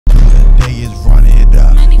say is run it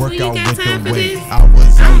up. Work out with the weight. I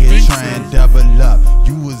was in here trying to double up.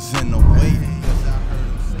 You was in the way.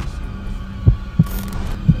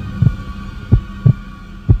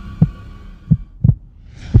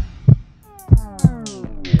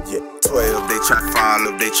 Yeah, 12, they try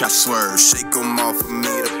follow, they try swerve. Shake them off of me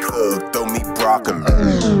the plug. Throw me broccoli.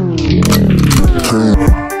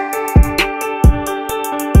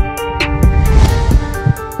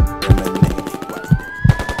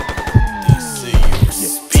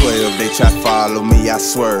 12, they try follow me, I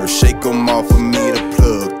swerve. Shake them off of me the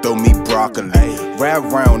plug. Throw me broccoli. Ride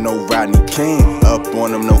round, no Rodney King. Up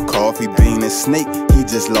on him, no coffee bean and snake. He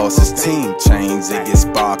just lost his team. Chains, they get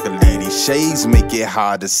sparkly. These shades make it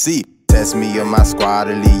hard to see. Test me or my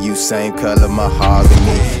squadly, you same color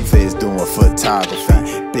mahogany. Feds doing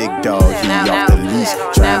photography. Big dog, he off the leash.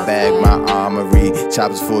 Try and bag my armory.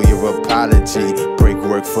 Choppers for your apology. Break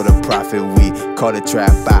work for the profit, we call it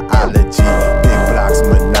trap biology. Big blocks,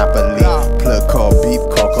 monopoly. Plug call, beep,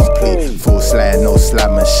 call complete. Full slide, no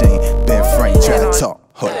slot machine. Ben Frank try to talk.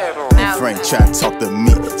 Ben Frank try to talk to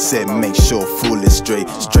me. Said make sure full is straight.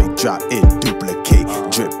 Straight drop it, duplicate.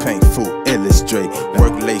 Drip paint, full illustrate.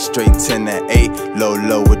 Work late straight 10 to 8.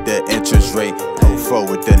 Low with the interest rate. 04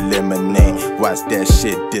 with the lemonade. Watch that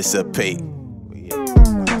shit dissipate.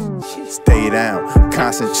 Stay down,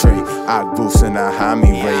 concentrate. I boost and I high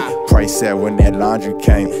me rate. Price set when that laundry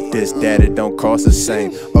came. This, that, it don't cost the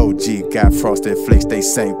same. OG got frosted flakes, they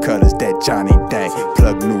same colors. That Johnny Dang.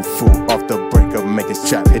 Plug new food off the breaker, make his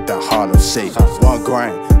trap hit the Harlem Shake. 1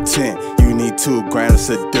 gram, 10. You need 2 grams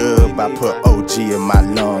of dub. I put OG in my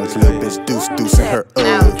lungs. Little bitch deuce in her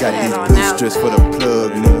Got these blue strips for the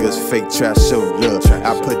plug. Niggas fake trap show love.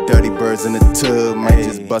 I put dirty birds in the tub. Might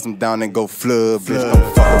just bust them down and go flood. Bitch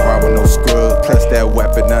don't fuck around with no scrub. Plus that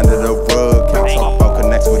weapon under the rug. Can't talk about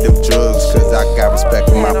connects with them drugs. Cause I got respect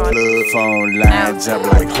for my plug. Phone line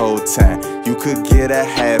jump like whole time. You could get a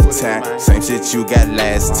halftime. Same shit you got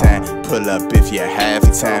last time. Pull up if you have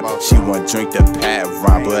time. She want drink the pad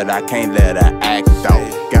rhyme, but I can't let her act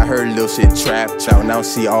out. Got her little shit trapped out. Now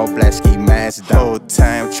she all black ski mask. The whole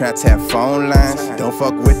time try to tap phone lines. Don't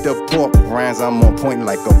fuck with the pork rinds. I'm on point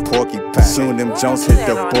like a porcupine. Soon them Jones hit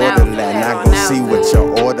the borderline. I gon' see what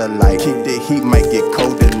your order like. Keep the heat, might get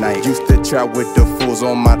cold tonight. Used to trap with the fools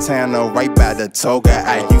on Montana, right by the toga.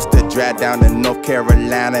 I used to drive down to North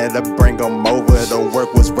Carolina to bring them over. The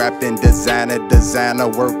work was wrapped in designer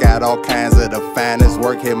work. Got all kinds of the finest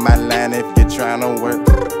work. Hit my line if you're trying to work.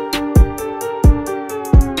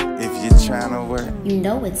 If you're trying to work. You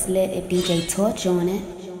know it's lit if DJ Torch on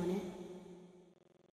it.